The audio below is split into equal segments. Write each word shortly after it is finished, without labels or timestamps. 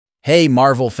Hey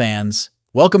Marvel fans,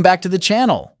 welcome back to the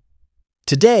channel.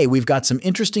 Today we've got some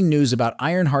interesting news about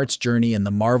Ironheart's journey in the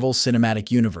Marvel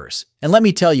Cinematic Universe, and let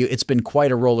me tell you, it's been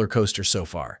quite a roller coaster so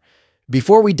far.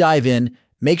 Before we dive in,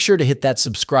 make sure to hit that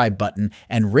subscribe button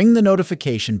and ring the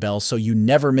notification bell so you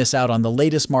never miss out on the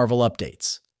latest Marvel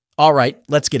updates. Alright,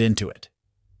 let's get into it.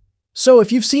 So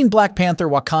if you've seen Black Panther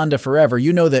Wakanda Forever,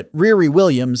 you know that Riri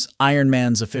Williams, Iron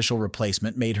Man's official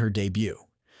replacement, made her debut.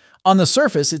 On the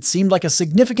surface, it seemed like a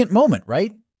significant moment,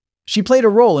 right? She played a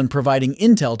role in providing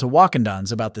intel to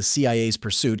Wakandans about the CIA's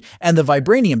pursuit and the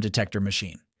vibranium detector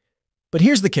machine. But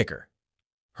here's the kicker.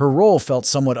 Her role felt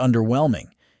somewhat underwhelming.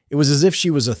 It was as if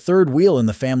she was a third wheel in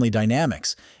the family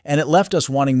dynamics, and it left us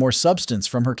wanting more substance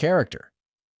from her character.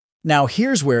 Now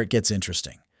here's where it gets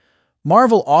interesting.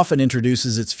 Marvel often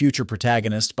introduces its future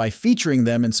protagonists by featuring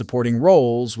them in supporting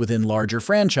roles within larger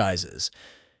franchises.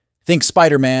 Think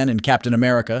Spider-Man and Captain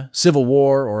America, Civil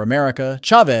War or America,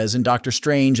 Chavez and Doctor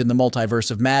Strange in the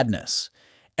Multiverse of Madness.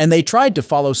 And they tried to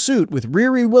follow suit with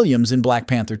Riri Williams in Black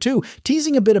Panther 2,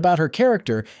 teasing a bit about her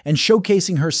character and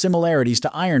showcasing her similarities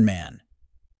to Iron Man.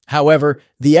 However,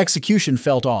 the execution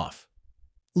felt off,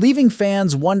 leaving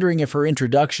fans wondering if her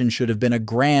introduction should have been a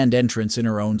grand entrance in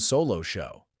her own solo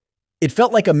show. It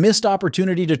felt like a missed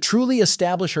opportunity to truly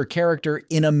establish her character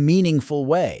in a meaningful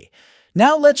way.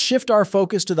 Now let's shift our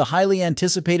focus to the highly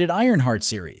anticipated Ironheart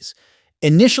series.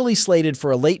 Initially slated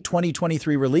for a late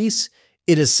 2023 release,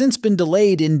 it has since been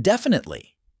delayed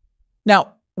indefinitely.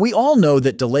 Now, we all know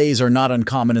that delays are not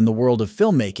uncommon in the world of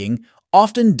filmmaking,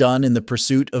 often done in the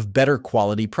pursuit of better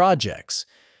quality projects.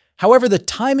 However, the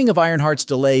timing of Ironheart's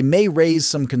delay may raise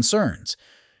some concerns.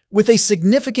 With a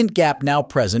significant gap now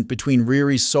present between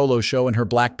Riri's solo show and her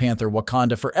Black Panther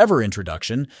Wakanda Forever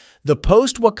introduction, the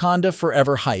post-Wakanda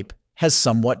Forever hype has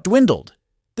somewhat dwindled.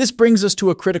 This brings us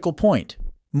to a critical point.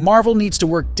 Marvel needs to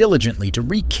work diligently to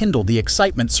rekindle the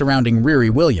excitement surrounding Riri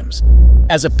Williams.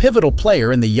 As a pivotal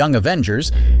player in the Young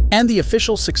Avengers and the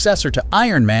official successor to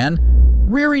Iron Man,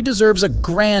 Riri deserves a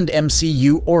grand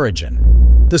MCU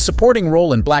origin. The supporting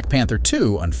role in Black Panther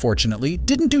 2, unfortunately,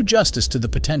 didn't do justice to the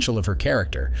potential of her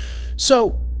character.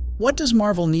 So, what does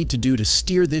Marvel need to do to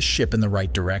steer this ship in the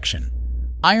right direction?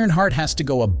 Ironheart has to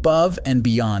go above and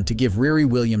beyond to give Riri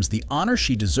Williams the honor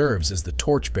she deserves as the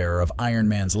torchbearer of Iron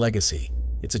Man's legacy.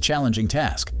 It's a challenging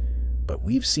task, but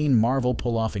we've seen Marvel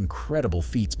pull off incredible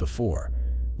feats before.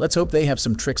 Let's hope they have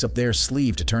some tricks up their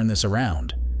sleeve to turn this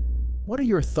around. What are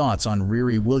your thoughts on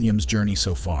Riri Williams' journey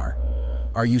so far?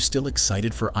 Are you still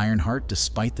excited for Ironheart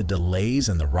despite the delays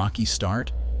and the rocky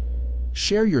start?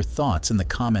 Share your thoughts in the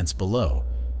comments below,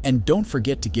 and don't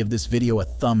forget to give this video a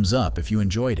thumbs up if you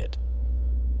enjoyed it.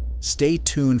 Stay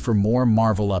tuned for more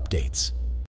Marvel updates.